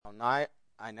I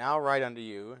now write unto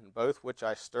you, in both which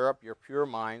I stir up your pure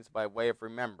minds by way of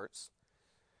remembrance,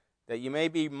 that you may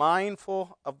be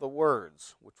mindful of the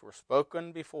words which were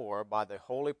spoken before by the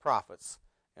holy prophets,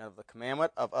 and of the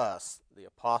commandment of us, the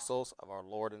apostles of our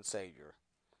Lord and Savior.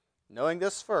 Knowing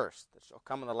this first, that shall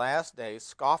come in the last days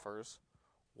scoffers,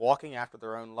 walking after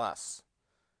their own lusts,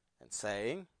 and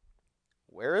saying,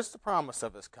 Where is the promise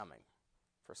of his coming?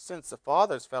 For since the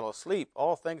fathers fell asleep,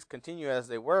 all things continue as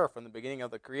they were from the beginning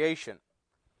of the creation.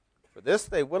 For this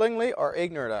they willingly are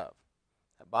ignorant of,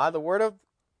 that by the word of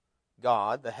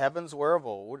God the heavens were of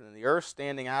old, and the earth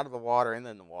standing out of the water and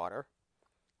in the water,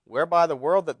 whereby the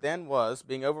world that then was,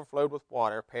 being overflowed with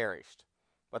water, perished.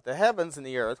 But the heavens and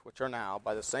the earth, which are now,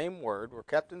 by the same word, were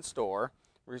kept in store,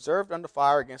 reserved unto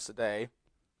fire against the day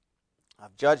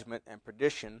of judgment and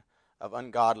perdition of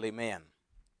ungodly men.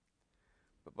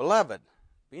 But, beloved,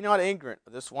 be not ignorant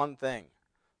of this one thing,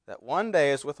 that one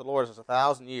day is with the Lord as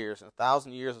 1,000 years, and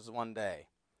 1,000 years is one day.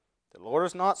 The Lord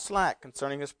is not slack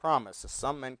concerning his promise, as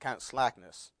some men count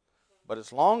slackness, but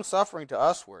is longsuffering to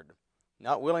usward,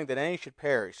 not willing that any should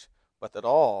perish, but that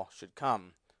all should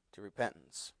come to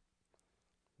repentance.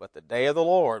 But the day of the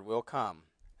Lord will come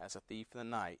as a thief in the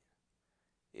night,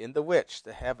 in the which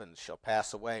the heavens shall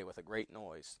pass away with a great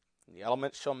noise, and the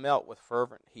elements shall melt with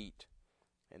fervent heat,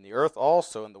 and the earth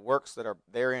also and the works that are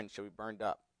therein shall be burned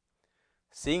up.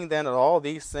 Seeing then that all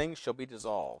these things shall be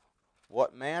dissolved,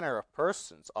 what manner of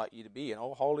persons ought ye to be in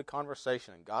all holy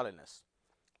conversation and godliness,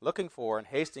 looking for and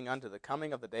hasting unto the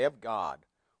coming of the day of God,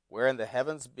 wherein the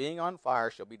heavens being on fire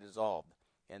shall be dissolved,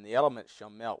 and the elements shall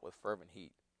melt with fervent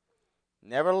heat?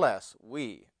 Nevertheless,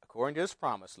 we, according to his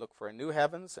promise, look for a new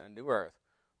heavens and a new earth,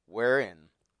 wherein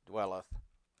dwelleth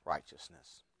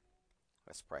righteousness.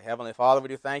 Let's pray. Heavenly Father, we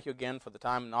do thank you again for the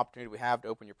time and opportunity we have to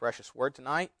open your precious word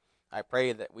tonight. I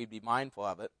pray that we'd be mindful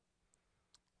of it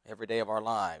every day of our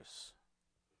lives.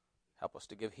 Help us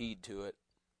to give heed to it,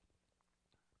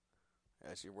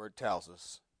 as your word tells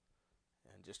us.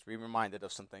 And just to be reminded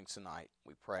of some things tonight,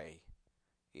 we pray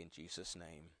in Jesus'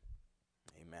 name.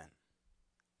 Amen.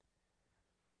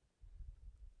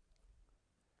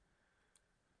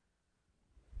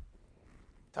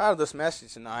 The title of this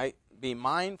message tonight, Be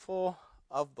Mindful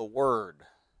of the Word.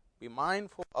 Be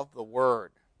mindful of the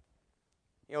Word.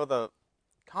 You know, the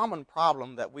common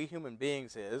problem that we human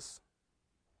beings is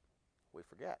we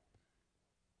forget.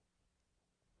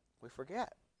 We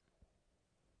forget.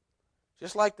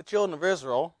 Just like the children of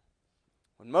Israel,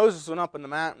 when Moses went up in the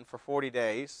mountain for 40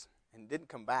 days and didn't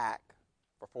come back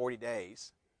for 40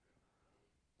 days,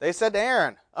 they said to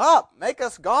Aaron, Up, make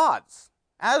us gods.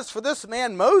 As for this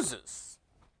man Moses,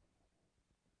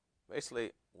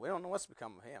 basically, we don't know what's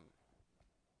become of him.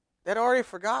 They'd already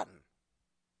forgotten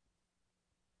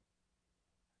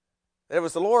that it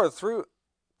was the Lord through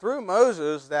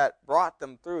Moses that brought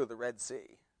them through the Red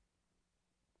Sea.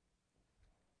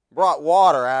 Brought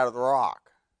water out of the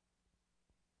rock.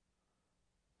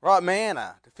 Brought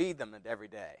manna to feed them every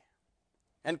day.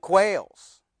 And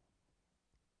quails.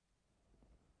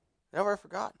 They've already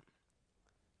forgotten.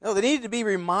 No, they needed to be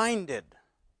reminded.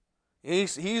 He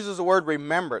uses the word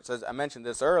remembrance, as I mentioned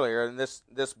this earlier. In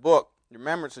this book,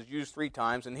 remembrance is used 3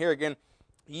 times. And here again,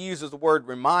 he uses the word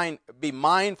be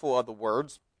mindful of the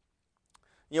words.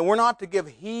 You know, we're not to give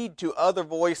heed to other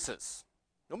voices.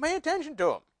 Don't pay attention to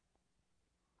them.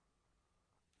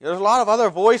 You know, there's a lot of other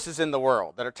voices in the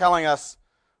world that are telling us,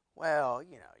 well,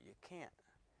 you know, you can't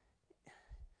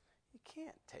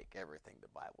take everything the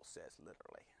Bible says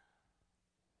literally.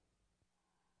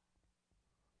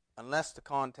 Unless the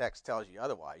context tells you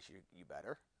otherwise, you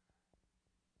better.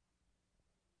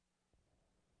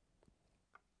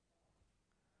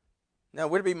 Now,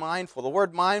 we're to be mindful. The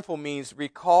word mindful means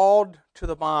recalled to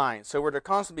the mind. So we're to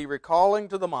constantly be recalling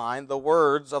to the mind the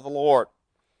words of the Lord.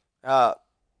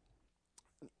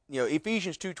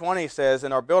 Ephesians 2:20 says,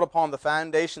 and are built upon the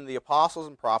foundation of the apostles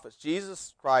and prophets,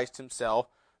 Jesus Christ himself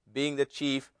being the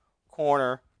chief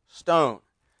cornerstone.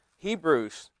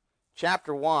 Hebrews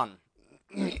chapter 1,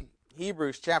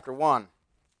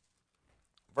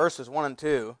 verses 1 and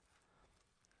 2,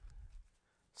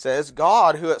 says,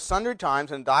 God, who at sundry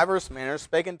times and divers manners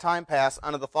spake in time past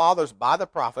unto the fathers by the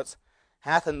prophets,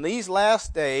 hath in these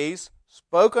last days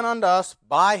spoken unto us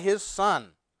by his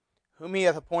Son, whom he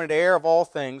hath appointed heir of all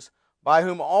things, by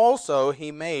whom also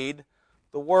he made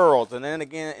the world. And then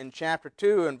again in chapter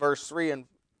 2 and verse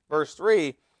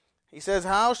 3, he says,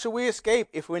 how shall we escape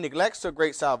if we neglect so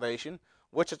great salvation,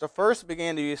 which at the first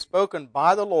began to be spoken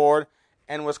by the Lord,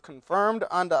 and was confirmed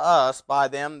unto us by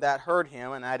them that heard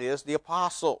him, and that is the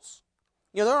apostles.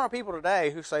 You know, there are people today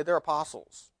who say they're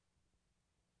apostles.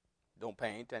 Don't pay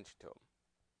any attention to them.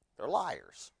 They're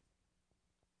liars.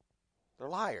 They're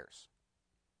liars.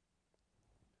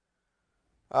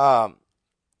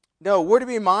 No, we're to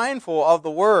be mindful of the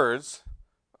words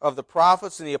of the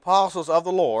prophets and the apostles of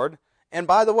the Lord. And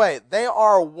by the way, they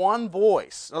are one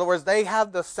voice. In other words, they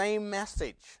have the same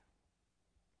message.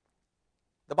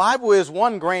 The Bible is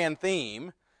one grand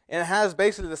theme, and it has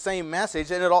basically the same message,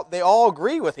 and they all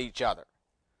agree with each other.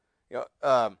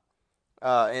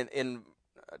 In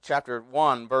chapter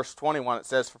 1, verse 21, it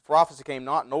says, "For prophecy came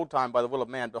not in old time by the will of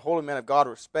man, but the holy men of God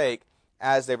were spake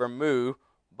as they were moved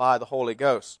by the Holy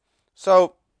Ghost."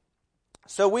 So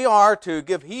we are to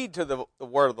give heed to the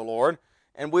word of the Lord,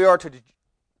 and we are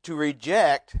to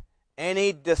reject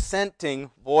any dissenting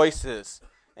voices.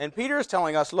 And Peter is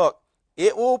telling us, look,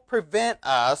 it will prevent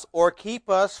us or keep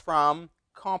us from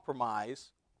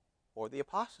compromise or the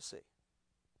apostasy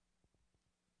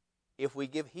if we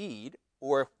give heed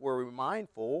or if we're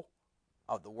mindful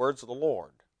of the words of the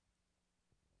Lord.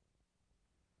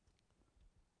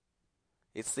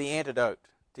 It's the antidote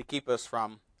to keep us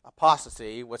from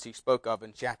apostasy, which he spoke of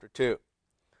in chapter 2.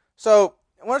 So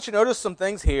I want you to notice some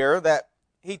things here that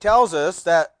he tells us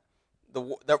that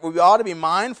we ought to be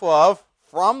mindful of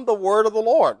from the word of the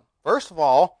Lord. First of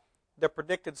all, the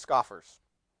predicted scoffers.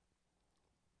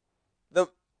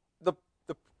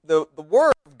 The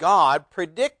word of God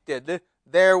predicted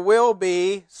there will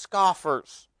be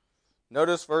scoffers.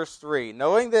 Notice verse 3.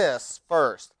 "Knowing this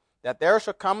first, that there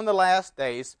shall come in the last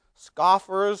days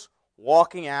scoffers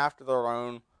walking after their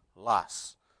own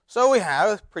lusts." So we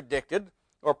have predicted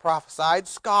or prophesied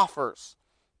scoffers.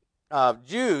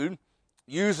 Jude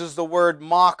uses the word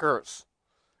mockers.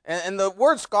 And the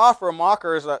word scoffer or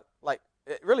mocker is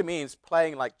it really means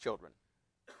playing like children.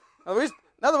 In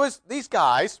other words, these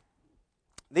guys,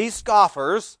 these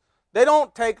scoffers, they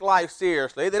don't take life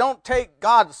seriously. They don't take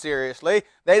God seriously.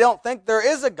 They don't think there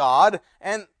is a God,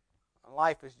 and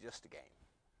life is just a game.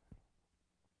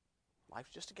 Life's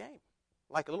just a game.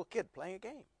 Like a little kid playing a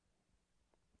game.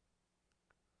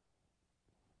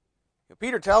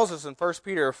 Peter tells us in 1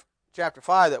 Peter chapter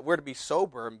 5 that we're to be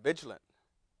sober and vigilant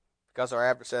because our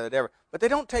adversary is the devil. But they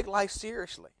don't take life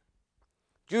seriously.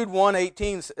 Jude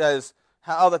 1:18 says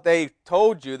how that they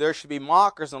told you there should be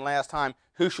mockers in the last time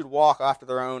who should walk after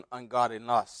their own ungodly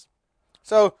lusts.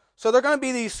 So they're going to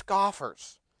be these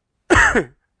scoffers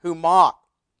who mock.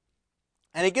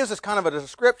 And he gives us kind of a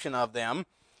description of them.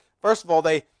 First of all,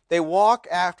 they walk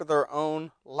after their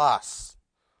own lusts.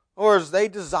 Or as they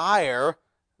desire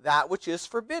that which is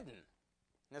forbidden.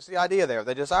 That's the idea there.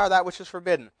 They desire that which is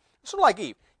forbidden. It's sort of like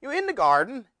Eve. In the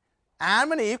garden,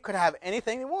 Adam and Eve could have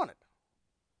anything they wanted.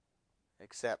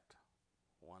 Except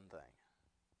one thing.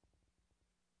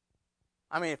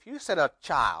 I mean, if you set a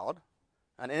child,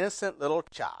 an innocent little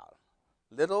child,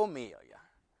 little Amelia,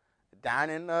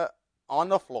 down on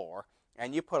the floor,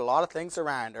 and you put a lot of things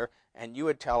around her, and you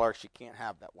would tell her she can't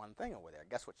have that one thing over there.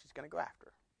 Guess what she's going to go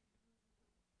after?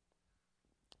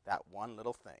 That one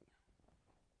little thing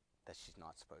that she's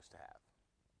not supposed to have.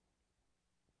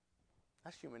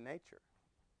 That's human nature.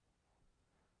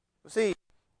 You see,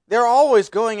 they're always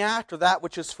going after that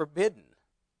which is forbidden.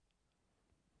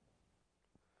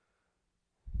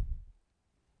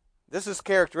 This is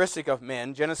characteristic of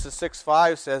men. Genesis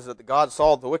 6:5 says that God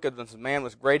saw the wickedness of man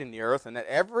was great in the earth, and that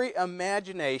every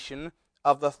imagination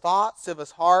of the thoughts of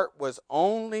his heart was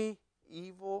only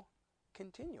evil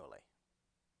continually.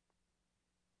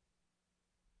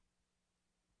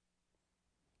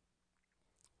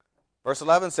 Verse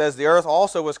 11 says, "The earth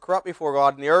also was corrupt before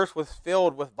God, and the earth was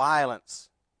filled with violence."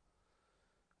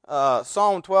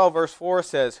 Psalm 12 verse 4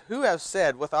 says, "Who has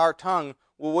said, with our tongue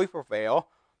will we prevail?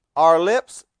 Our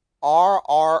lips are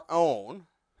our own.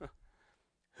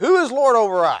 Who is Lord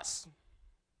over us?"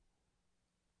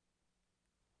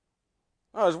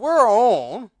 As we're our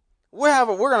own, we're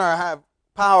going to have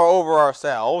power over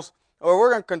ourselves, or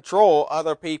we're going to control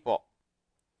other people.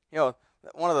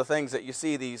 One of the things that you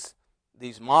see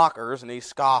these mockers and these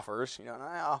scoffers, and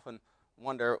I often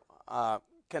wonder,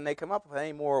 can they come up with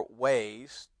any more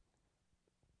ways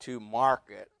to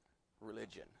market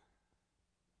religion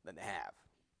than they have?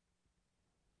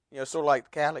 Sort of like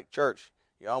the Catholic Church.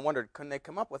 I wondered, couldn't they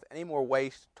come up with any more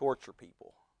ways to torture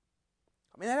people?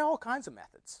 I mean, they had all kinds of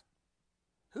methods.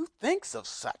 Who thinks of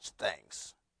such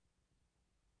things?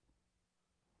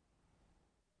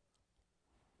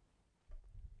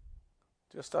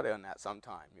 Do a study on that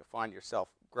sometime. You'll find yourself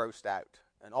grossed out.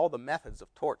 And all the methods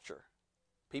of torture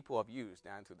people have used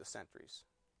down through the centuries.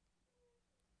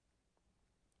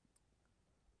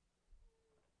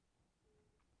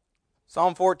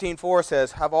 Psalm 14:4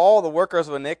 says, "Have all the workers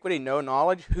of iniquity no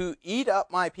knowledge, who eat up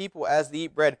my people as they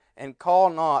eat bread, and call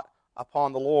not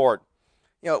upon the Lord?"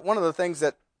 One of the things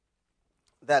that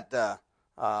that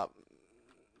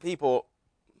people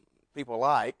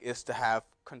like is to have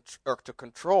or to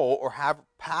control or have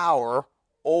power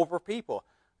over people.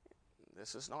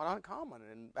 This is not uncommon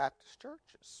in Baptist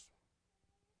churches.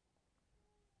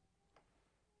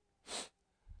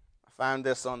 I found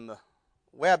this on the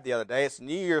web the other day. It's a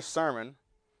New Year's sermon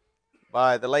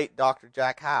by the late Dr.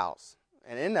 Jack Howes.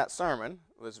 And in that sermon,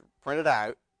 it was printed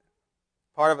out,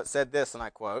 part of it said this, and I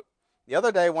quote, "The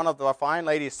other day one of the fine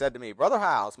ladies said to me, 'Brother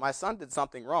Howes, my son did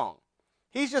something wrong.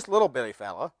 He's just a little bitty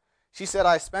fella.' She said,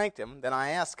 'I spanked him.' Then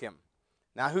I asked him,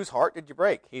 'Now whose heart did you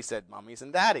break?' He said, 'Mummy's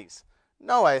and Daddy's.'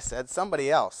 'No,' I said,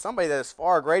 'somebody else, somebody that is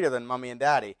far greater than Mummy and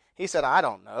Daddy.' He said, 'I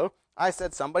don't know.' I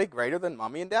said, 'Somebody greater than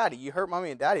Mummy and Daddy. You hurt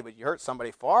Mummy and Daddy, but you hurt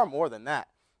somebody far more than that.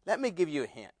 Let me give you a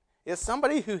hint. It's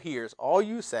somebody who hears all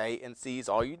you say and sees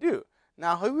all you do.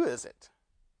 Now who is it?'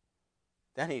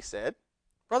 Then he said,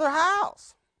 'Brother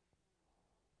Howes.'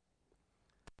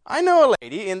 I know a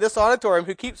lady in this auditorium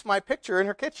who keeps my picture in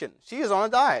her kitchen. She is on a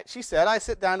diet. She said, I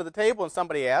sit down to the table and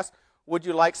somebody asks, 'Would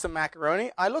you like some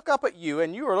macaroni?' I look up at you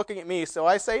and you are looking at me, so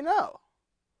I say no.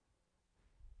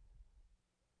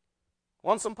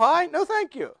 'Want some pie?' 'No,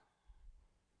 thank you.'"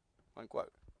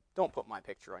 Unquote. Don't put my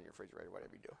picture on your refrigerator,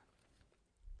 whatever you do.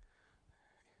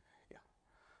 Yeah.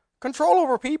 Control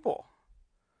over people.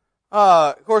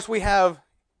 Of course, we have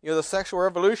the sexual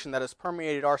revolution that has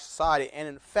permeated our society and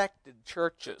infected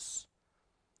churches.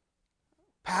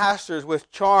 Pastors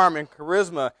with charm and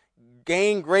charisma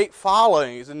gain great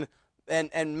followings,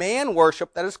 and man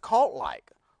worship that is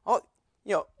cult-like.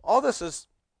 All this is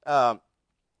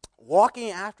walking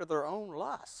after their own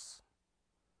lusts.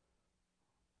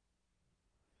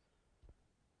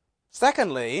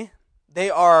 Secondly, they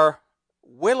are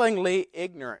willingly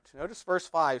ignorant. Notice verse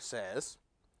 5 says,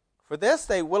 "For this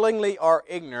they willingly are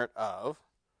ignorant of,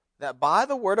 that by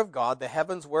the word of God the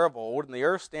heavens were of old, and the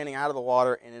earth standing out of the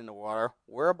water and in the water,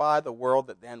 whereby the world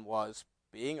that then was,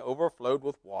 being overflowed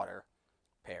with water,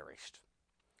 perished."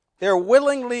 They're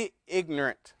willingly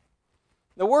ignorant.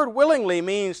 The word willingly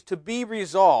means to be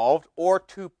resolved or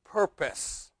to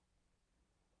purpose.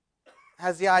 It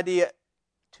has the idea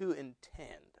to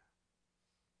intend.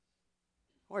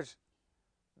 In other words,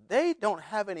 they don't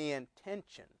have any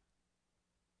intention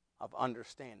of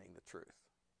understanding the truth.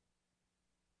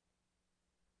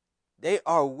 They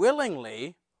are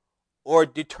willingly or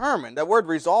determined. That word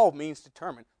resolve means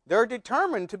determined. They're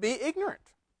determined to be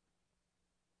ignorant.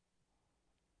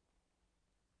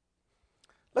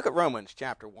 Look at Romans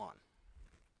chapter 1.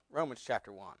 Romans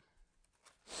chapter 1.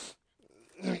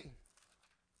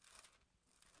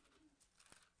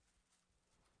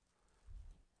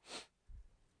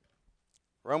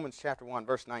 Romans chapter 1,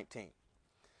 verse 19.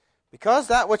 "Because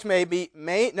that which may be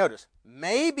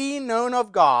known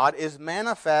of God is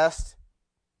manifest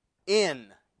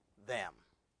in them.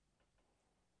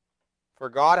 For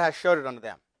God has showed it unto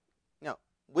them."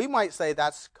 We might say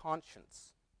that's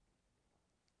conscience.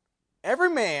 Every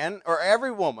man or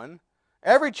every woman,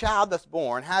 every child that's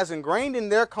born has ingrained in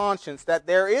their conscience that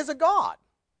there is a God.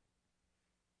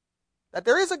 That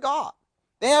there is a God.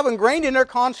 They have ingrained in their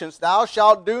conscience, "Thou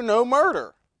shalt do no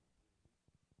murder.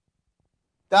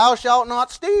 Thou shalt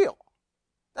not steal."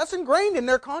 That's ingrained in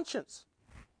their conscience.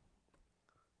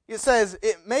 It says,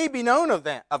 "It may be known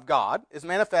of God, is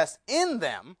manifest in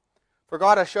them, for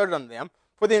God has showed it unto them.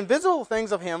 For the invisible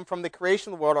things of him from the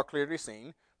creation of the world are clearly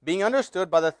seen, being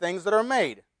understood by the things that are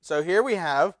made." So here we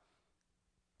have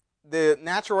the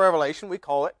natural revelation, we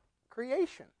call it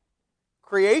creation.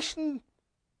 Creation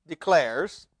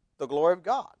declares the glory of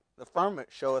God. The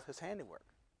firmament showeth his handiwork.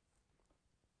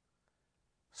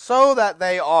 So that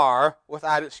they are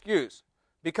without excuse.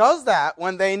 Because that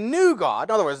when they knew God,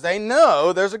 in other words, they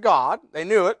know there's a God, they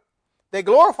knew it, they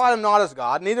glorified him not as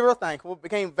God, neither were thankful,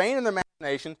 became vain in their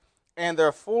imagination, and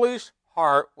their foolish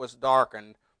heart was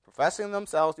darkened. Professing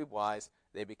themselves to be wise,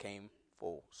 they became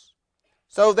fools.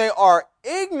 So they are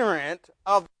ignorant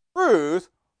of the truth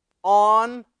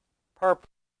on purpose.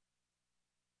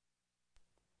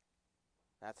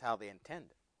 That's how they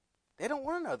intend it. They don't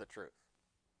want to know the truth.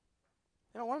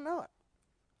 They don't want to know it.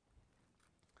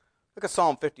 Look at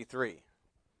Psalm 53.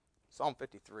 Psalm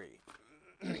 53.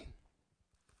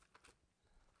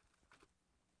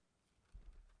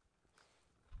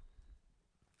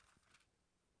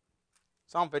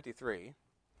 Psalm 53.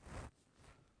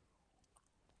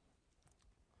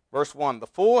 Verse 1. "The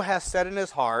fool has said in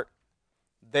his heart,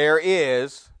 there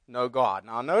is no God."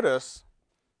 Now notice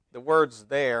the words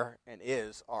 "there" and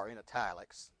 "is" are in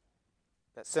italics.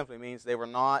 That simply means they were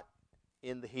not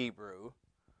in the Hebrew.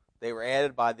 They were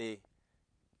added by the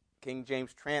King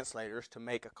James translators to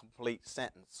make a complete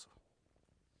sentence.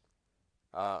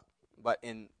 but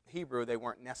in Hebrew they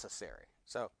weren't necessary.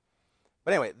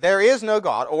 But anyway, there is no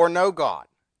God, or no God.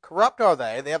 Corrupt are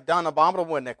they have done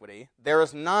abominable iniquity. There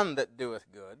is none that doeth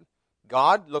good.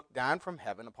 God looked down from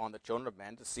heaven upon the children of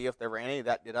men to see if there were any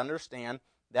that did understand,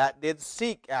 that did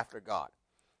seek after God.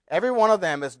 Every one of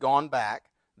them is gone back.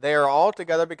 They are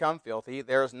altogether become filthy.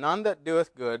 There is none that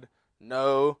doeth good,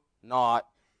 no, not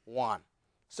one.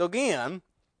 So again,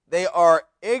 they are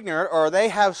ignorant, or they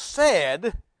have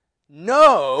said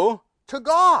no to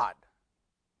God.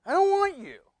 I don't want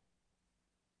you.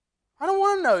 I don't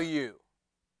want to know you.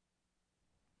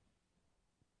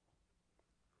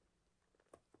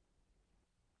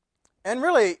 And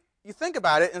really, you think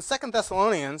about it, in 2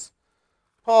 Thessalonians,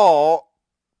 Paul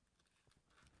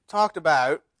talked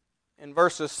about, in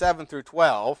verses 7 through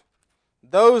 12,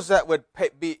 those that would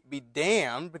be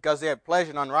damned because they had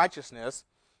pleasure in unrighteousness,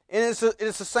 and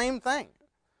it's the same thing.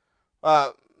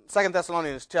 2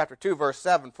 Thessalonians chapter 2, verse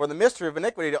 7, For the mystery of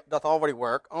iniquity doth already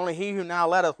work, only he who now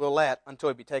letteth will let until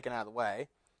he be taken out of the way.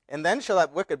 And then shall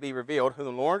that wicked be revealed, whom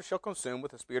the Lord shall consume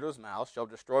with the spirit of his mouth, shall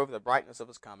destroy with the brightness of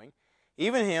his coming.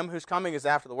 Even him whose coming is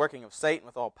after the working of Satan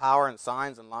with all power and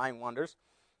signs and lying wonders,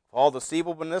 for all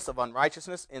deceivableness of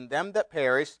unrighteousness in them that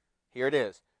perish, here it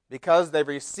is, because they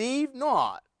received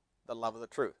not the love of the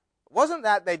truth. It wasn't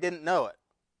that they didn't know it.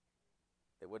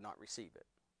 They would not receive it.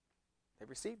 They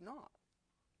received not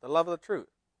the love of the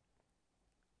truth,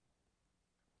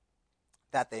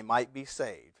 that they might be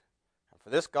saved. And for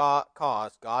this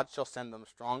cause God shall send them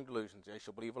strong delusions, they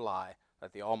shall believe a lie,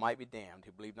 that they all might be damned,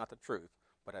 who believe not the truth,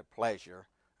 but had pleasure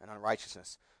in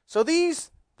unrighteousness. So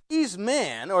these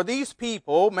men, or these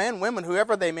people, men, women,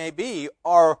 whoever they may be,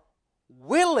 are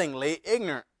willingly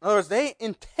ignorant. In other words, they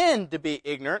intend to be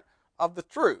ignorant of the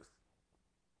truth.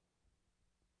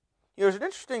 There's an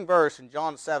interesting verse in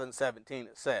John 7:17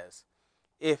 that says,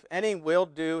 If any will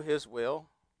do his will,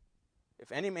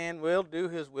 if any man will do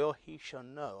his will, he shall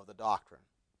know the doctrine,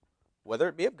 whether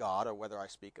it be of God or whether I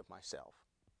speak of myself.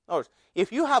 In other words,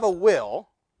 if you have a will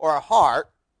or a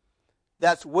heart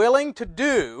that's willing to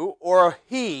do or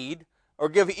heed or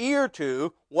give ear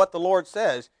to what the Lord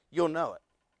says, you'll know it.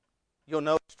 You'll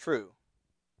know it's true.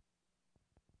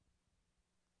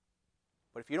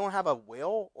 But if you don't have a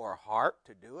will or a heart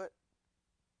to do it,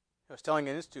 I was telling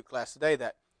an institute class today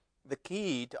that the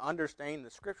key to understanding the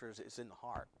Scriptures is in the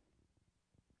heart.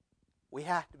 We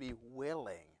have to be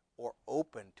willing or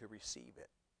open to receive it.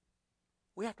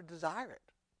 We have to desire it.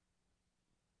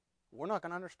 We're not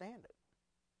going to understand it.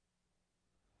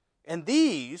 And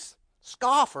these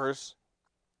scoffers,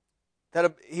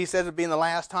 that he says would be in the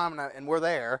last time, and we're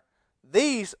there,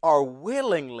 these are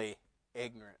willingly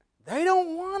ignorant. They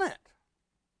don't want it.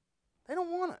 They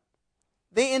don't want it.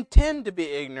 They intend to be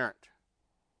ignorant.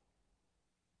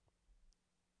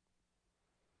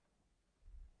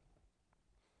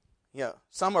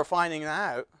 Some are finding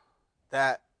out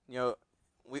that,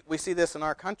 we see this in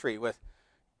our country with,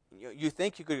 you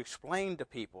think you could explain to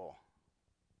people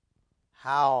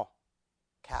how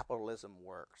capitalism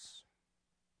works.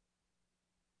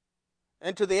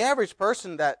 And to the average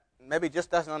person that maybe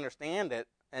just doesn't understand it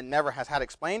and never has had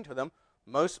explained to them,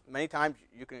 many times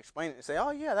you can explain it and say,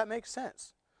 oh yeah, that makes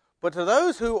sense. But to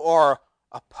those who are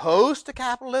opposed to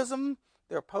capitalism,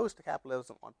 they're opposed to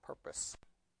capitalism on purpose.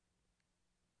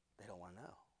 They don't want to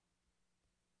know.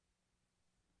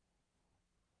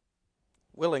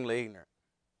 Willingly ignorant.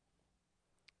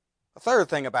 A third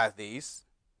thing about these,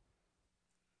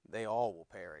 they all will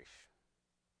perish.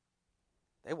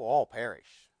 They will all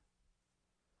perish.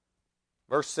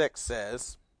 Verse 6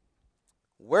 says,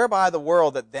 Whereby the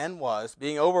world that then was,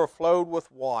 being overflowed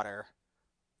with water,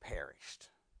 perished.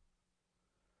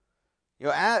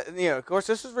 Of course,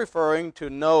 this is referring to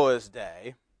Noah's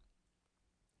day.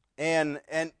 And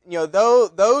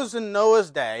those in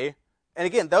Noah's day, and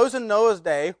again, those in Noah's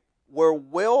day were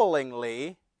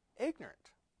willingly ignorant.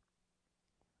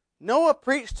 Noah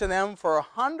preached to them for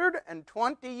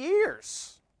 120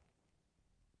 years.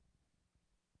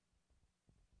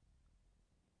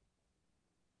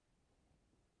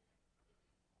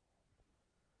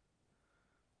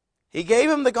 He gave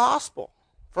them the gospel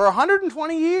for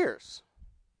 120 years.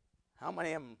 How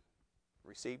many of them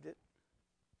received it?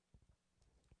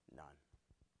 None.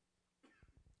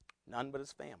 None but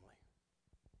his family.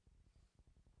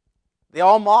 They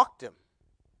all mocked him.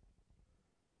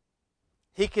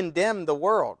 He condemned the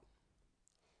world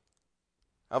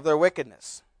of their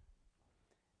wickedness.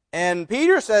 And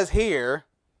Peter says here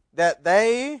that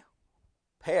they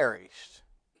perished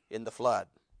in the flood.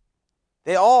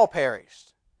 They all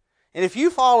perished. And if you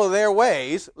follow their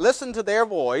ways, listen to their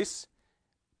voice,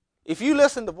 if you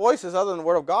listen to voices other than the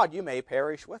Word of God, you may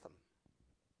perish with them.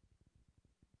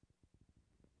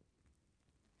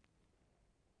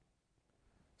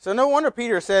 So no wonder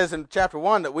Peter says in chapter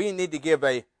 1 that we need to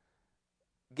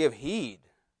give heed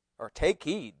or take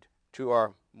heed to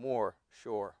our more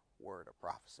sure word of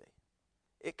prophecy.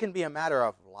 It can be a matter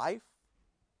of life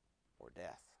or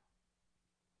death.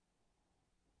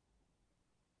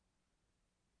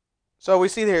 So we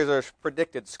see here there's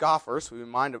predicted scoffers. We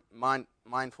be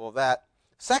mindful of that.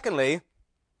 Secondly,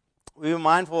 we be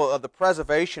mindful of the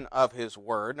preservation of his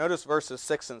word. Notice verses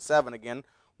 6 and 7 again.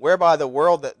 Whereby the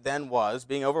world that then was,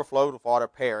 being overflowed with water,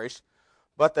 perished.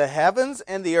 But the heavens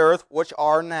and the earth which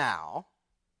are now,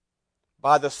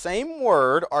 by the same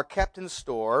word are kept in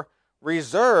store,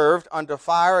 reserved unto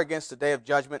fire against the day of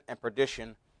judgment and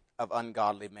perdition of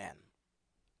ungodly men.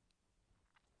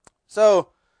 So,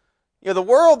 the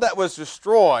world that was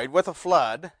destroyed with a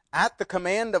flood at the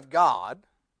command of God,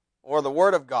 or the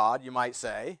word of God, you might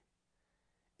say,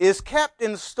 is kept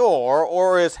in store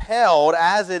or is held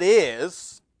as it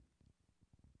is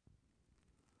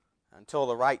until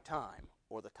the right time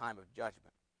or the time of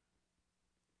judgment.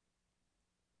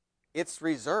 It's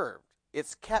reserved.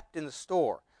 It's kept in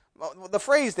store. The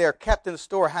phrase there, kept in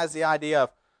store, has the idea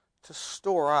of to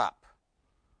store up,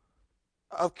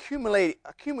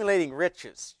 accumulating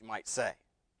riches, you might say.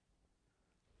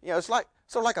 It's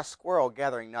like a squirrel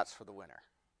gathering nuts for the winter.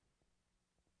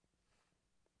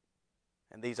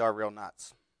 And these are real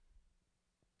nuts.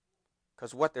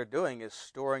 Because what they're doing is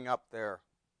storing up their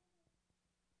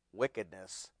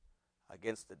wickedness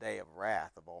against the day of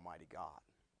wrath of Almighty God.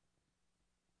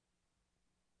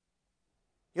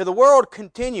 The world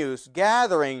continues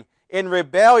gathering in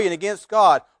rebellion against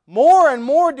God, more and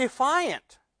more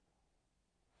defiant.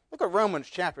 Look at Romans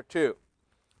chapter 2.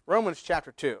 Romans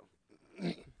chapter 2.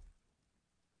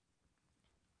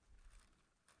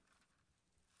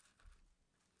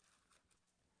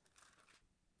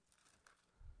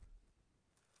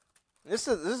 This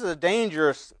is a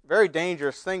dangerous, very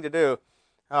dangerous thing to do,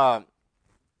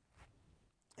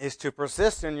 is to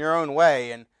persist in your own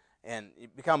way and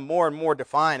become more and more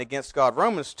defiant against God.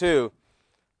 Romans 2,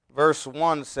 verse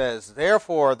 1 says,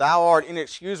 Therefore thou art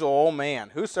inexcusable, O man,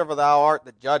 whosoever thou art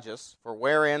that judgest, for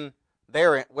wherein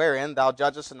thou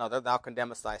judgest another, thou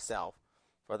condemnest thyself.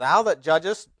 For thou that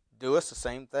judgest doest the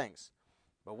same things.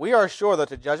 But we are sure that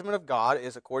the judgment of God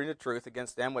is according to truth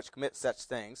against them which commit such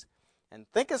things. And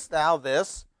thinkest thou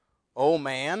this, O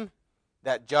man,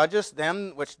 that judgest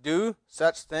them which do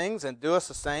such things and doest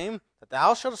the same, that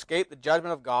thou shalt escape the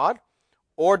judgment of God?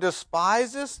 Or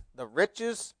despisest the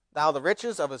riches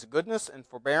of his goodness and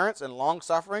forbearance and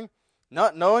longsuffering,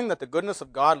 not knowing that the goodness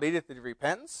of God leadeth to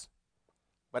repentance?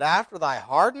 But after thy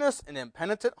hardness and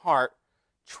impenitent heart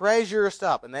treasurest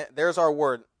up, and there's our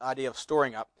word, idea of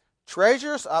storing up,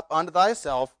 treasurest up unto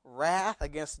thyself wrath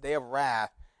against the day of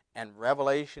wrath and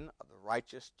revelation of the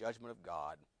righteous judgment of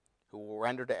God, who will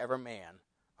render to every man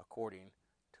according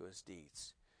to his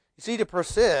deeds. You see, to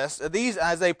persist, these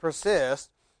as they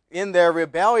persist in their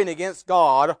rebellion against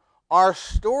God are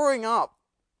storing up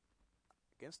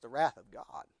against the wrath of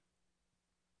God.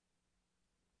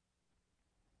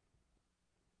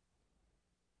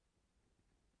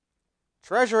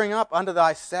 Treasuring up unto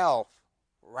thyself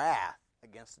wrath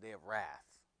against the day of wrath.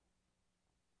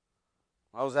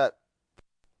 What was that?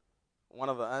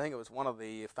 I think it was one of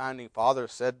the founding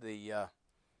fathers said the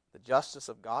justice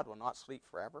of God will not sleep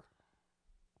forever.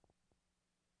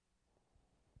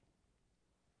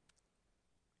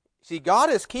 See, God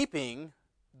is keeping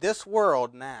this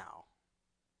world now.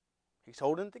 He's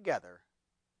holding it together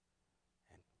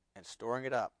and storing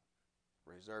it up,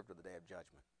 reserved for the day of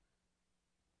judgment,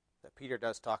 that Peter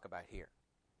does talk about here.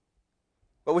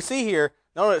 But we see here,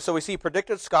 so we see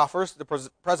predicted scoffers, the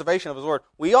preservation of his word.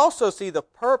 We also see the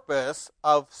purpose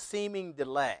of seeming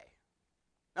delay.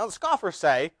 Now the scoffers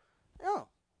say,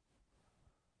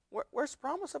 where's the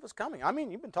promise of his coming? I mean,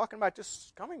 you've been talking about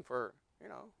just coming for,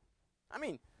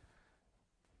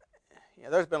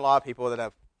 there's been a lot of people that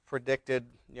have predicted,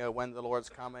 when the Lord's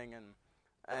coming,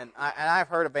 and I've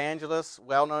heard evangelists,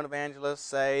 well-known evangelists,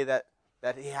 say that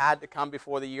he had to come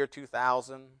before the year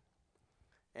 2000.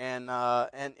 And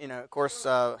of course,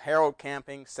 Harold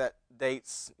Camping set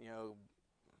dates, I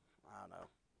don't know,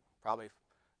 probably,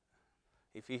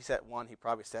 if he set one, he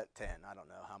probably set 10. I don't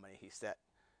know how many he set.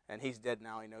 And he's dead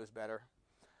now, he knows better.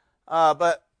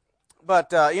 But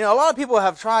a lot of people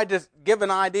have tried to give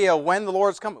an idea of when the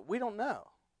Lord's coming. We don't know.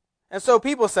 And so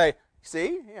people say,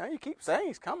 see, you keep saying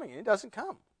he's coming and he doesn't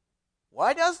come.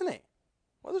 Why doesn't he?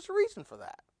 Well, there's a reason for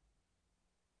that.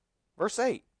 Verse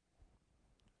 8.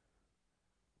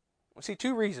 We see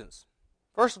two reasons.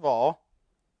 First of all,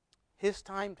 his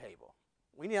timetable.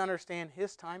 We need to understand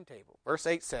his timetable. Verse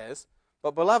 8 says,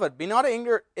 But, beloved, be not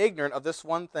ignorant of this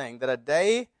one thing,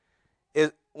 that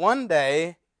one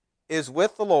day is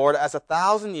with the Lord as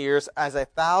 1,000 years, as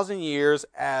 1,000 years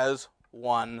as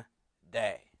one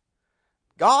day.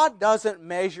 God doesn't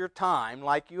measure time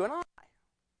like you and I.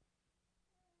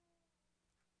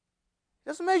 He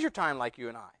doesn't measure time like you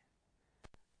and I.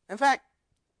 In fact,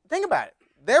 think about it.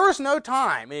 There was no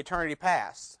time in eternity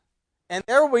past, and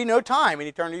there will be no time in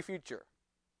eternity future.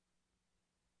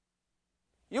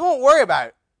 You won't worry about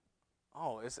it.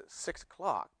 Oh, is it 6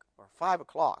 o'clock or 5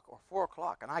 o'clock or 4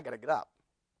 o'clock, and I got to get up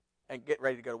and get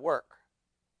ready to go to work.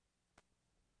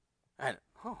 And,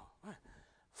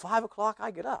 5 o'clock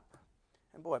I get up.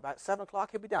 And boy, about 7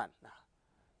 o'clock he'll be done.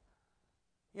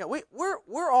 You know,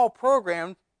 we're all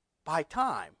programmed by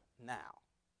time now.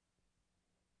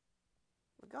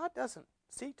 But God doesn't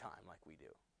see time like we do.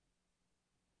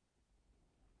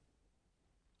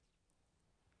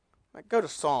 Right, go to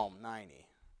Psalm 90.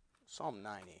 Psalm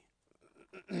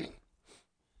 90.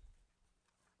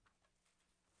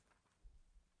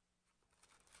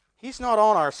 He's not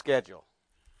on our schedule.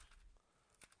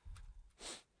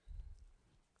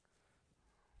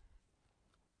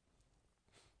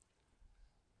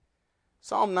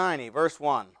 Psalm 90, verse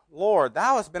 1. Lord,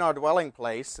 thou hast been our dwelling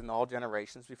place in all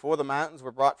generations. Before the mountains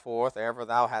were brought forth, ever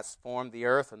thou hast formed the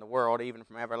earth and the world, even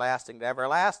from everlasting to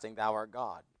everlasting, thou art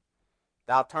God.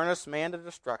 Thou turnest man to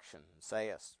destruction, and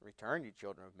sayest, Return, ye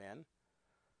children of men.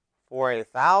 For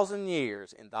 1,000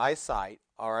 years in thy sight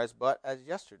are but as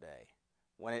yesterday,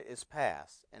 when it is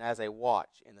past, and as a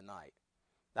watch in the night.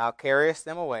 Thou carriest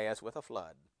them away as with a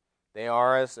flood. They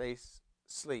are as a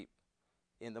sleep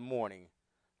in the morning.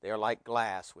 They are like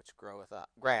grass which groweth up.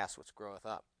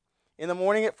 In the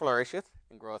morning it flourisheth,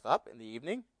 and groweth up. In the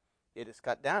evening it is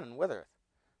cut down and withereth.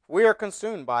 For we are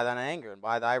consumed by thine anger, and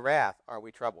by thy wrath are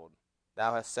we troubled.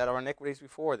 Thou hast set our iniquities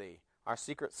before thee, our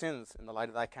secret sins in the light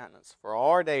of thy countenance. For all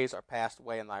our days are passed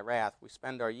away in thy wrath. We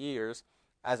spend our years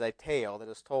as a tale that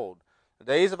is told. The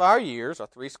days of our years are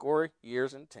 80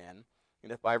 years and 10.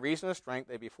 And if by reason of strength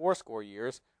they be 80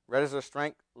 years, ready of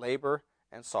strength, labor,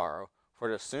 and sorrow,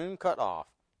 for it is soon cut off,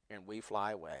 and we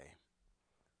fly away.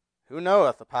 Who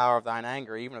knoweth the power of thine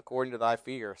anger, even according to thy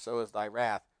fear, so is thy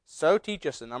wrath. So teach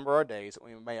us to number our days, that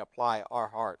we may apply our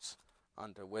hearts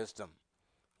unto wisdom.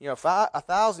 You know,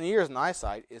 1,000 years in thy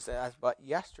sight is as but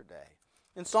yesterday.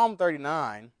 In Psalm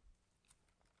 39,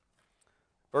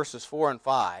 verses 4 and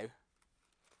 5,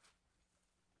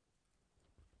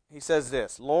 he says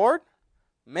this, Lord,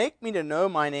 make me to know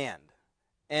mine end,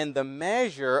 and the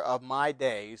measure of my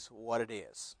days what it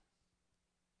is,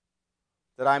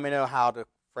 that I may know how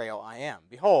frail I am.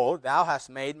 Behold, thou hast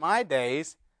made my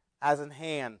days as an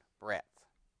hand breadth,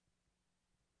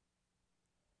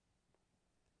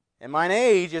 and mine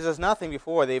age is as nothing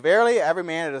before thee. Verily, every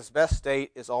man at his best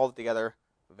state is altogether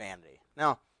vanity.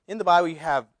 Now, in the Bible you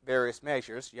have various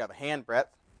measures. You have a hand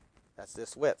breadth, that's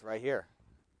this width right here.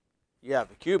 You have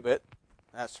the cubit,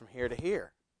 that's from here to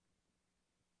here.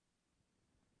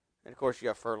 And of course you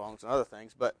have furlongs and other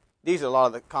things, but these are a lot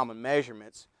of the common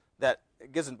measurements that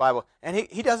it gives in the Bible. And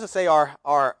he doesn't say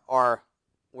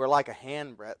we're like a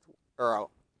hand breadth or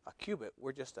a cubit.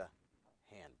 We're just a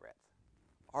hand breadth.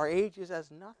 Our age is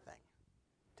as nothing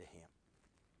to him.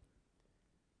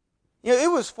 You know,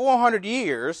 it was 400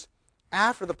 years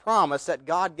after the promise that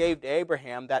God gave to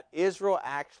Abraham that Israel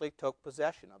actually took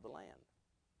possession of the land.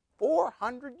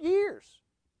 400 years.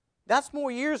 That's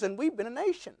more years than we've been a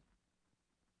nation.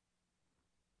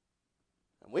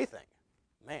 And we think,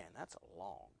 man, that's a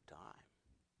long time.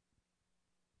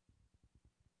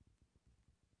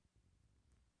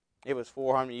 It was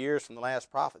 400 years from the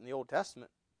last prophet in the Old Testament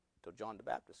till John the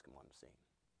Baptist came on the scene.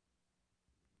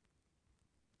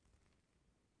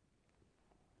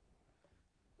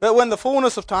 But when the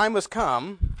fullness of time was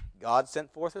come, God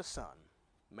sent forth his Son,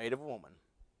 made of a woman,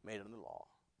 made under the law,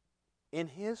 in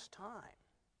his time.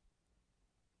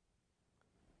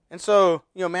 And so,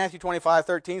 you know, Matthew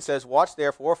 25:13 says, Watch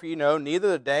therefore, for you know neither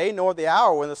the day nor the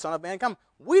hour when the Son of Man come.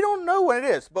 We don't know when it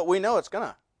is, but we know it's going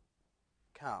to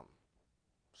come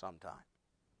sometime.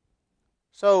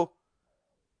 So,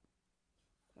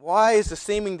 why is the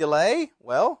seeming delay?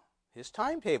 Well, his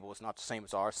timetable is not the same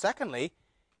as ours. Secondly,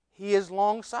 he is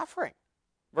long-suffering.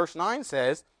 Verse 9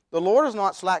 says, The Lord is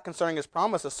not slack concerning his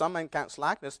promise, as some men count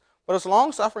slackness, but is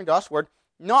long-suffering to usward,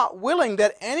 not willing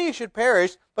that any should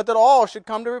perish, but that all should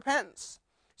come to repentance.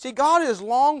 See, God is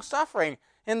long-suffering,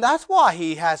 and that's why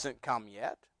he hasn't come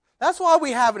yet. That's why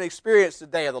we haven't experienced the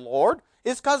day of the Lord.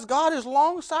 It's because God is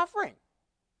long-suffering.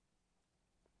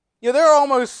 You know, there are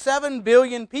almost 7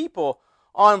 billion people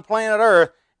on planet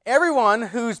Earth. Everyone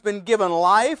who's been given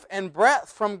life and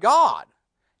breath from God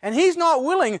And He's not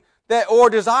willing that or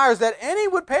desires that any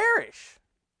would perish,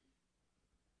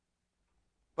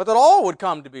 but that all would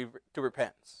come to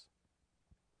repentance.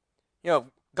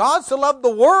 God so loved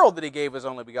the world that He gave His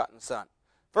only begotten Son.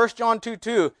 1 John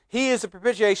 2:2, He is a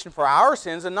propitiation for our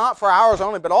sins, and not for ours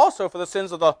only, but also for the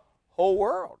sins of the whole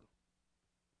world.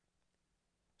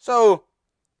 So,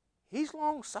 He's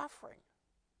long-suffering.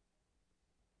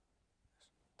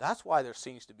 That's why there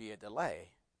seems to be a delay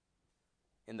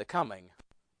in the coming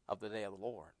of the day of the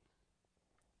Lord.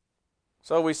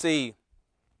 So we see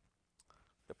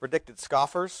the predicted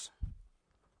scoffers.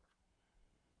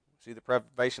 We see the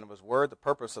privation of His word, the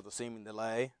purpose of the seeming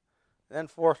delay. And then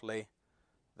fourthly,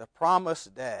 the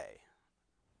promised day.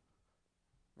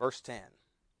 Verse 10.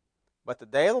 But the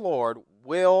day of the Lord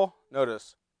will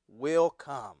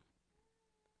come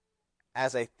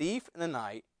as a thief in the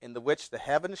night, in the which the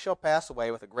heavens shall pass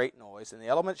away with a great noise, and the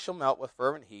elements shall melt with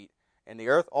fervent heat, and the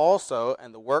earth also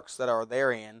and the works that are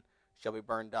therein shall be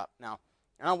burned up. Now,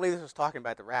 I don't believe this is talking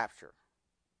about the rapture,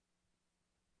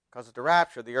 because at the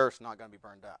rapture, the earth's not going to be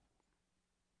burned up.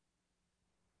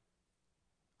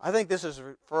 I think this is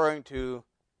referring to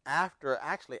after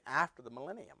the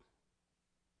millennium,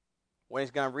 when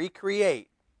He's going to recreate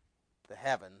the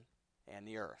heaven and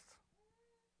the earth.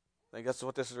 I think that's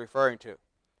what this is referring to.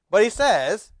 But He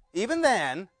says, even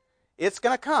then, it's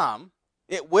going to come,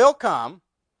 it will come,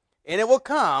 and it will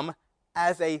come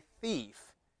as a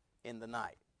thief in the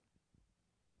night.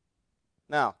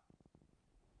 Now,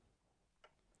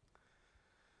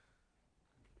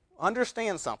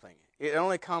 understand something. It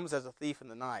only comes as a thief in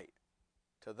the night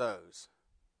to those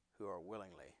who are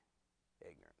willingly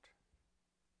ignorant.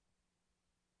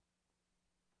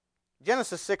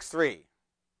 Genesis 6:3.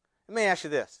 Let me ask you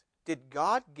this. Did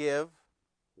God give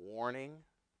warning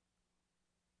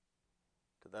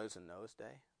to those in Noah's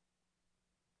day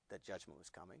that judgment was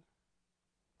coming?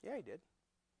 Yeah, He did.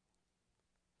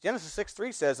 Genesis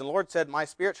 6:3 says, And the Lord said, My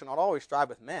spirit shall not always strive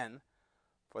with men,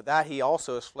 for that he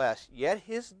also is flesh. Yet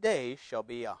his days shall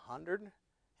be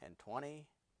 120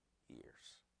 years.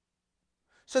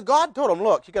 So God told him,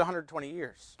 look, you got 120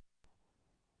 years.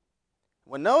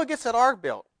 When Noah gets that ark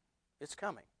built, it's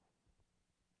coming.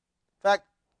 In fact,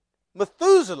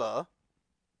 Methuselah,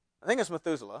 I think it's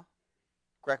Methuselah,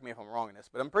 correct me if I'm wrong in this,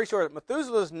 but I'm pretty sure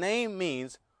Methuselah's name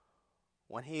means,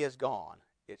 when he is gone,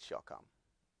 it shall come.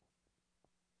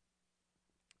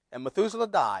 And Methuselah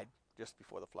died just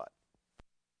before the flood.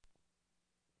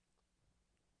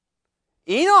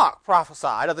 Enoch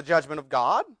prophesied of the judgment of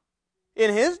God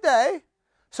in his day,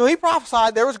 so he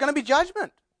prophesied there was going to be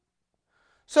judgment.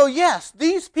 So yes,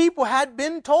 these people had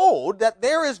been told that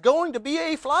there is going to be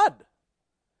a flood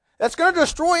that's going to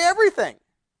destroy everything.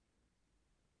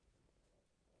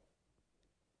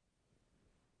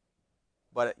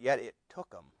 But yet it took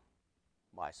them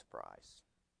by surprise.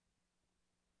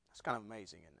 That's kind of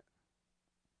amazing, isn't it?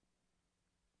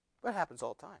 But it happens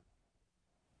all the time.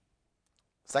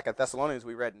 2 Thessalonians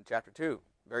we read in chapter 2,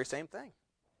 very same thing.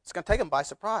 It's going to take them by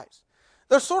surprise.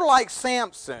 They're sort of like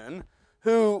Samson,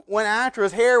 who, when after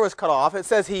his hair was cut off, it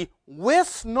says he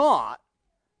wist not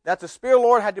that the Spirit of the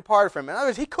Lord had departed from him. In other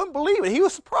words, he couldn't believe it. He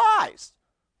was surprised.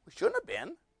 He shouldn't have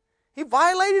been. He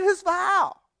violated his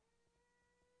vow.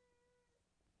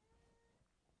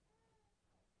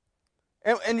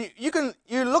 And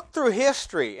you look through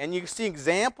history and you see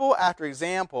example after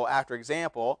example after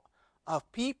example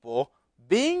of people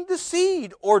being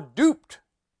deceived or duped.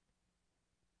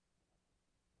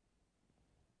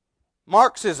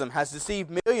 Marxism has deceived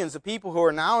millions of people who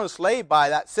are now enslaved by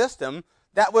that system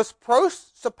that was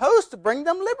supposed to bring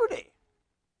them liberty.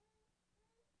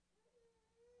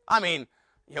 I mean,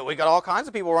 we got all kinds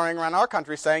of people running around our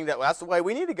country saying that that's the way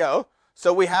we need to go,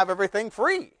 so we have everything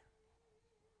free.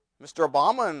 Mr.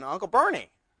 Obama and Uncle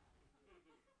Bernie.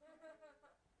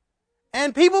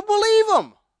 And people believe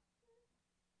them.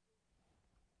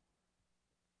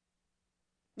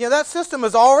 That system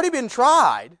has already been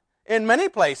tried in many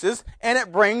places, and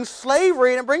it brings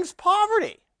slavery and it brings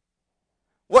poverty.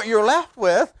 What you're left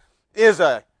with is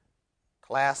a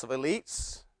class of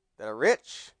elites that are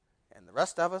rich, and the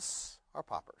rest of us are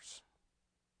paupers.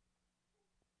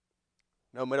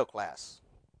 No middle class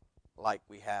like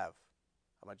we have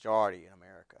a majority in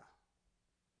America.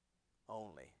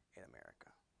 Only in America.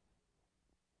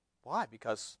 Why?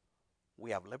 Because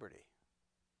we have liberty.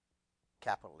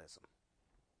 Capitalism.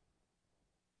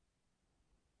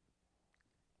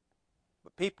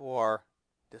 But people are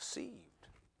deceived.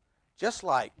 Just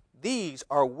like these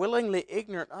are willingly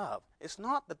ignorant of. It's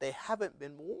not that they haven't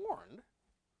been warned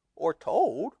or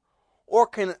told or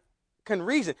can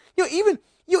reason. You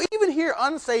even hear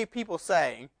unsaved people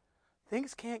saying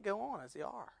things can't go on as they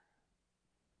are.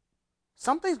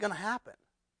 Something's going to happen.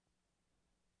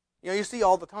 You see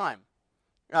all the time.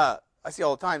 I see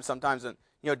all the time sometimes in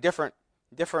different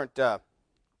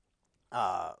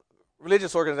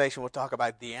religious organization will talk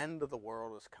about the end of the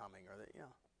world is coming,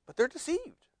 but they're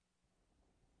deceived.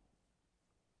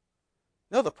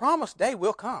 No, the promised day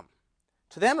will come.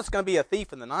 To them, it's going to be a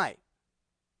thief in the night.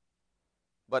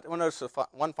 But notice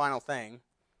one final thing.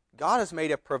 God has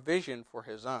made a provision for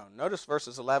his own. Notice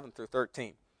verses 11 through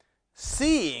 13.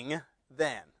 Seeing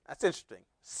then, that's interesting,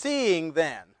 seeing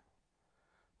then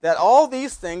that all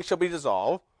these things shall be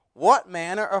dissolved, what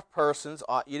manner of persons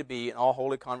ought ye to be in all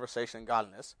holy conversation and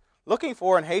godliness, looking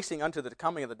for and hastening unto the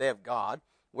coming of the day of God,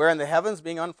 wherein the heavens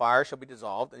being on fire shall be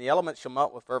dissolved, and the elements shall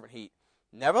melt with fervent heat.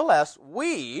 Nevertheless,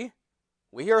 we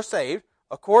who are saved,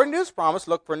 according to his promise,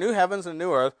 look for new heavens and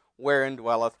new earth, wherein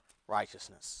dwelleth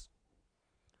righteousness.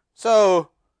 So,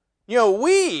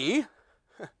 we're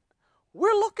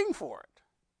looking for it.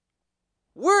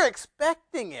 We're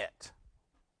expecting it.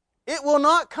 It will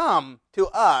not come to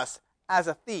us as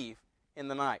a thief in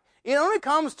the night. It only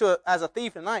comes as a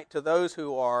thief in the night to those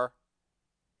who are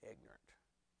ignorant.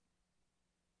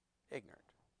 Ignorant.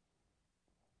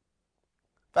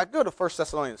 In fact, go to 1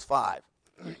 Thessalonians 5.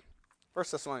 1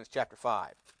 Thessalonians chapter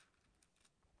 5.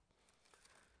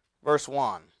 Verse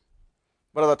 1.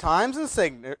 But of the times and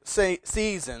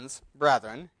seasons,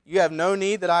 brethren, you have no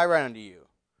need that I write unto you.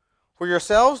 For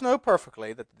yourselves know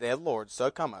perfectly that the day of the Lord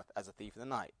so cometh as a thief in the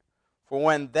night. For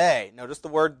when they, notice the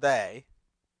word they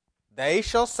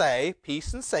shall say,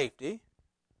 peace and safety.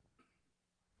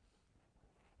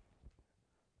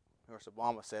 Of course,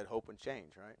 Obama said hope and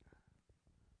change, right?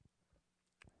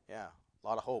 Yeah, a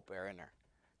lot of hope there in there.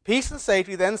 Peace and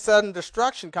safety, then sudden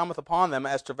destruction cometh upon them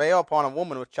as travail upon a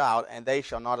woman with child, and they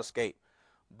shall not escape.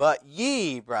 But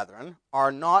ye, brethren,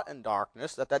 are not in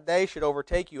darkness, that day should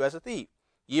overtake you as a thief.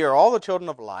 Ye are all the children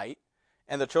of light,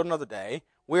 and the children of the day.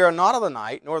 We are not of the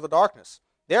night, nor of the darkness.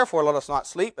 Therefore let us not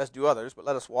sleep as do others, but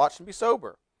let us watch and be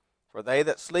sober. For they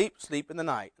that sleep, sleep in the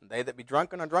night, and they that be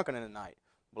drunken are drunken in the night.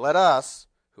 But let us,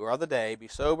 who are of the day, be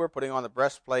sober, putting on the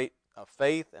breastplate of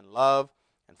faith and love,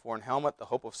 and for an helmet the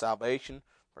hope of salvation.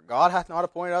 For God hath not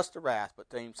appointed us to wrath, but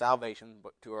to salvation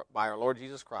by our Lord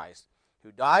Jesus Christ,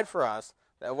 who died for us,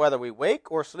 that whether we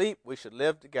wake or sleep, we should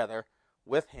live together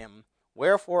with him.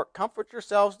 Wherefore comfort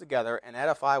yourselves together, and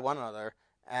edify one another,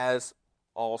 as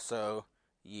also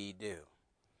ye do.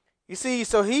 You see,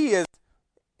 so he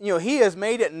has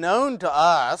made it known to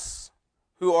us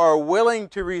who are willing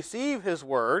to receive his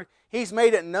word. He's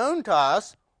made it known to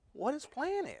us what his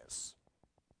plan is.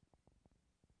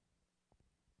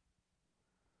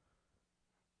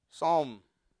 I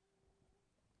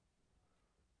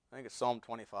think it's Psalm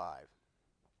 25.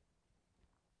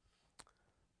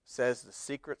 Says the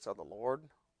secrets of the Lord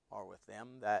are with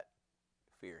them that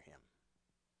fear him.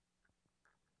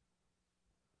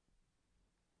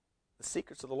 The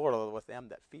secrets of the Lord are with them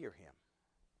that fear him.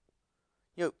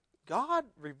 God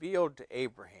revealed to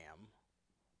Abraham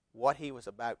what he was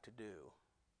about to do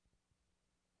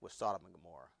with Sodom and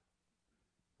Gomorrah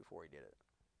before he did it.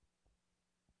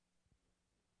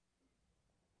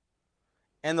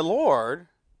 And the Lord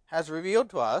has revealed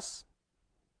to us,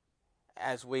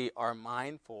 as we are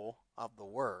mindful of the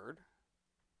Word,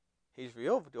 he's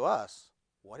revealed to us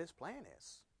what his plan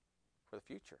is for the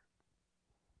future.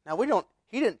 Now,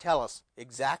 he didn't tell us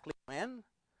exactly when.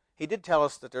 He did tell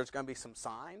us that there's going to be some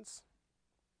signs.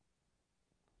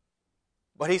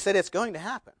 But he said it's going to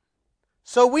happen.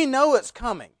 So we know it's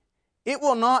coming. It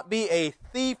will not be a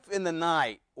thief in the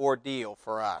night ordeal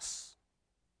for us.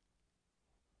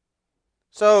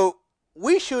 So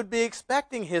we should be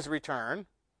expecting his return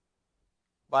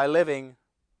by living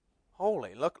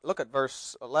holy. Look at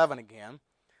verse 11 again.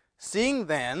 Seeing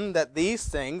then that these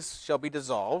things shall be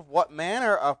dissolved, what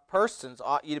manner of persons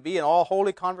ought ye to be in all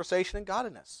holy conversation and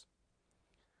godliness?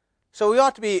 So we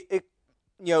ought to be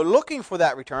looking for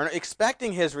that return,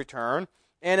 expecting his return,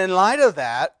 and in light of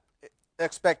that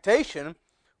expectation,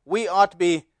 we ought to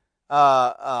be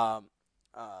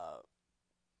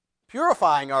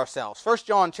purifying ourselves. 1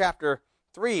 John chapter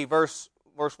 3, verse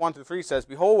 1 through 3 says,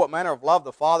 Behold, what manner of love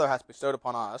the Father hath bestowed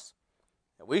upon us,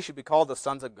 that we should be called the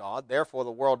sons of God. Therefore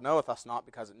the world knoweth us not,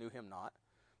 because it knew him not.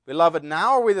 Beloved,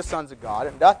 now are we the sons of God,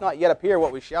 and doth not yet appear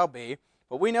what we shall be.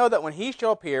 But we know that when he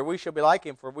shall appear, we shall be like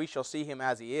him, for we shall see him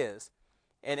as he is.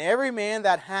 And every man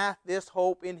that hath this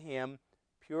hope in him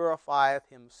purifieth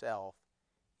himself,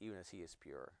 even as he is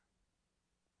pure.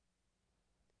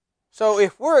 So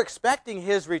if we're expecting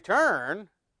his return,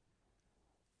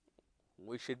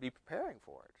 we should be preparing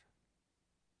for it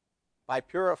by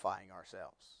purifying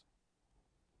ourselves.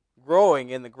 growing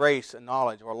in the grace and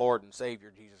knowledge of our Lord and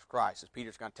Savior Jesus Christ, as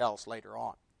Peter's going to tell us later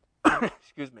on.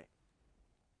 Excuse me.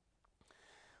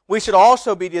 We should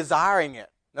also be desiring it.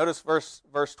 Notice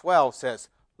verse 12 says,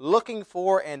 looking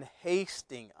for and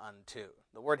hasting unto.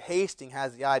 The word hasting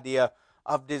has the idea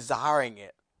of desiring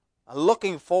it,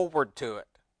 looking forward to it,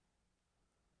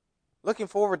 looking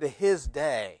forward to His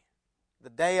day,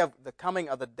 the coming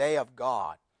of the day of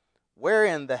God,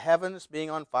 wherein the heavens being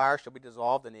on fire shall be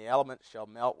dissolved, and the elements shall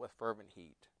melt with fervent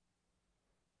heat.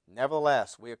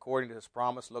 Nevertheless, we according to His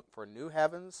promise look for new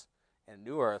heavens and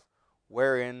new earth,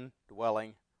 wherein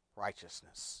dwelling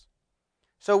righteousness.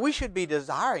 So we should be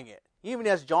desiring it. Even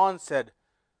as John said,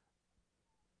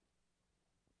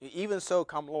 even so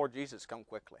come Lord Jesus, come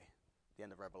quickly. The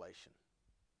end of Revelation.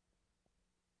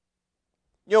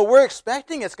 We're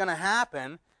expecting it's going to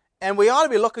happen, and we ought to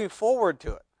be looking forward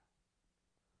to it.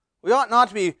 We ought not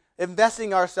to be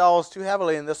investing ourselves too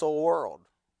heavily in this old world,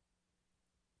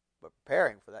 but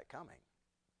preparing for that coming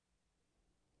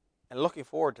and looking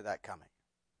forward to that coming.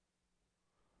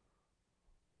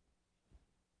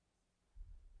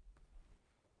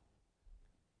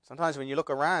 Sometimes when you look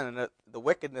around and the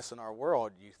wickedness in our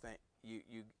world, you think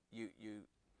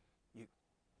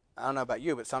I don't know about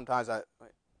you, but sometimes I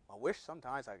wish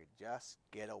sometimes I could just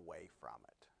get away from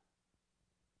it.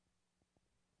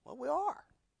 Well, we are.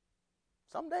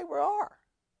 Someday we are.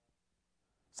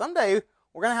 Someday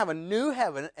we're going to have a new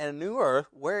heaven and a new earth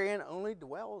wherein only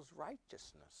dwells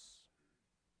righteousness.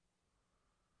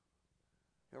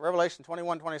 Revelation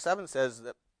 21:27 says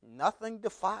that nothing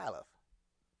defileth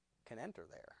can enter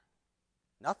there.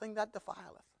 Nothing that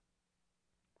defileth.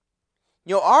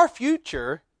 Our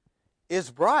future is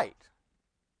bright.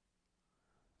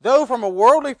 Though from a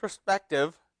worldly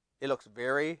perspective, it looks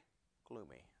very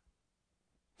gloomy.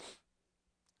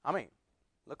 I mean,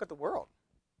 look at the world.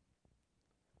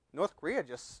 North Korea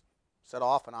just set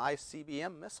off an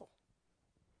ICBM missile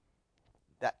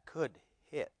that could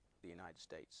hit the United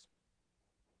States.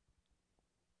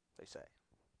 They say.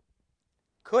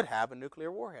 Could have a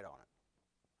nuclear warhead on it.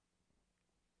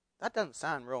 That doesn't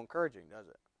sound real encouraging, does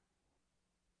it?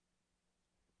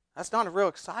 That's not real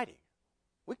exciting.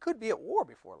 We could be at war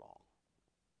before long.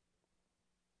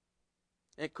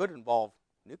 It could involve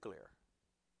nuclear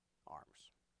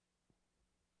arms.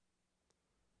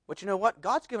 But you know what?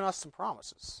 God's given us some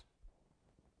promises.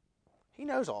 He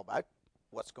knows all about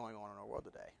what's going on in our world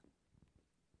today.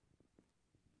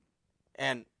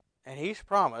 And He's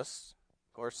promised,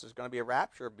 of course, there's going to be a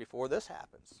rapture before this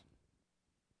happens.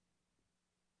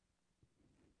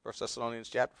 1 Thessalonians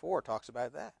chapter 4 talks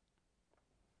about that.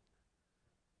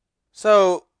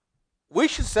 So, we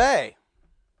should say,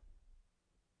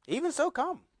 even so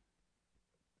come,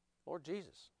 Lord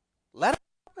Jesus. Let it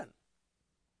happen.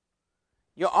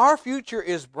 Our future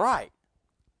is bright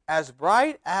as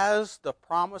the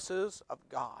promises of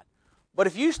God. But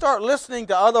if you start listening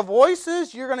to other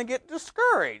voices, you're going to get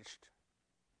discouraged.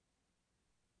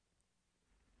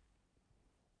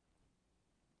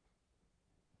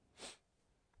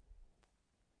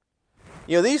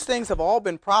 These things have all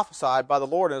been prophesied by the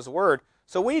Lord in His Word,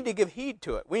 so we need to give heed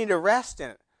to it. We need to rest in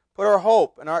it, put our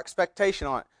hope and our expectation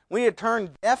on it. We need to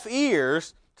turn deaf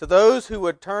ears to those who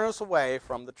would turn us away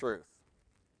from the truth.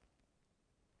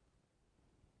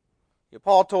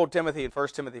 Paul told Timothy in 1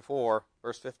 Timothy 4,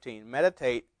 verse 15,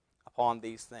 meditate upon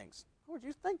these things. Lord,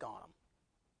 you think on them.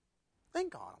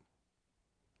 Think on them.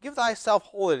 Give thyself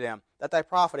wholly to them, that thy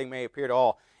profiting may appear to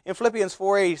all. In Philippians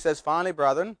 4:8 he says, finally,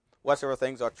 brethren, whatsoever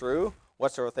things are true,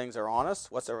 whatsoever things are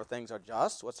honest, whatsoever things are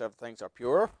just, whatsoever things are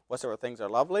pure, whatsoever things are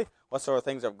lovely, whatsoever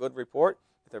things are of good report,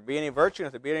 if there be any virtue,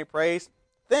 if there be any praise,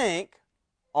 think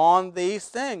on these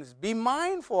things. Be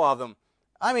mindful of them.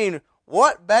 I mean,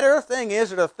 what better thing is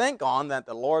there to think on than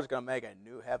the Lord's going to make a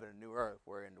new heaven and new earth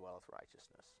wherein dwelleth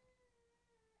righteousness?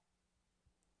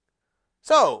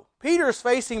 So, Peter's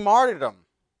facing martyrdom.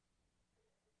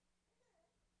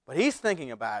 But he's thinking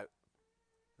about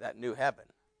that new heaven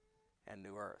and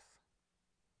new earth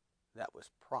that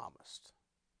was promised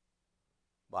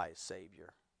by his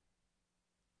Savior.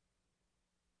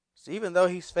 So even though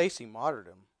he's facing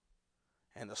martyrdom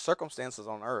and the circumstances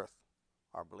on earth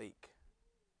are bleak,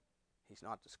 he's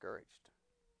not discouraged.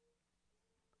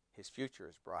 His future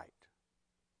is bright.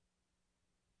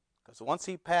 Because once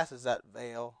he passes that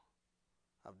veil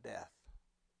of death,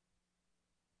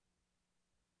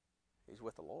 he's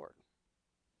with the Lord.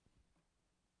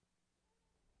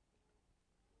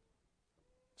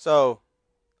 So,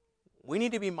 we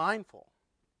need to be mindful.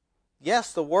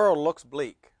 Yes, the world looks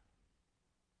bleak.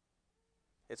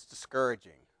 It's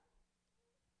discouraging.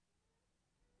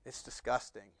 It's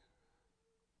disgusting.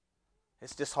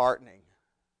 It's disheartening.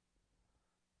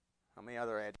 How many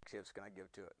other adjectives can I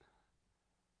give to it?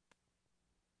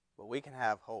 But we can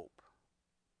have hope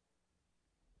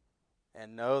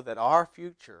and know that our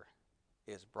future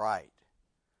is bright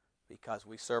because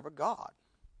we serve a God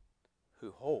who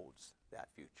holds that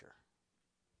future.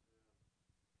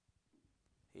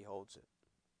 He holds it.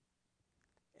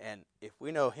 And if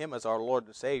we know Him as our Lord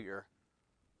and Savior,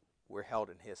 we're held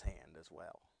in His hand as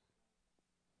well.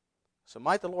 So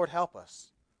might the Lord help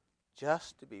us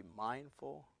just to be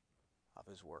mindful of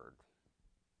His Word.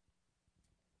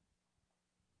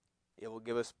 It will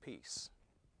give us peace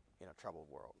in a troubled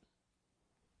world.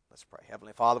 Let's pray.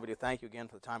 Heavenly Father, we do thank you again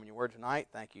for the time in your Word tonight.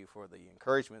 Thank you for the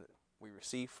encouragement that we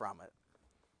receive from it.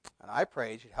 And I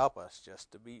pray that you'd help us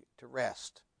just to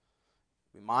rest,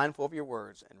 be mindful of your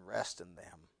words and rest in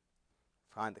them.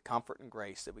 Find the comfort and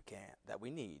grace that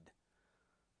we need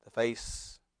to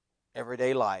face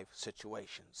everyday life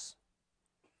situations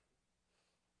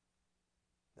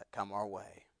that come our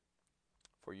way.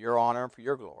 For your honor and for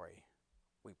your glory,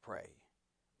 we pray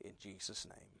in Jesus'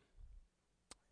 name.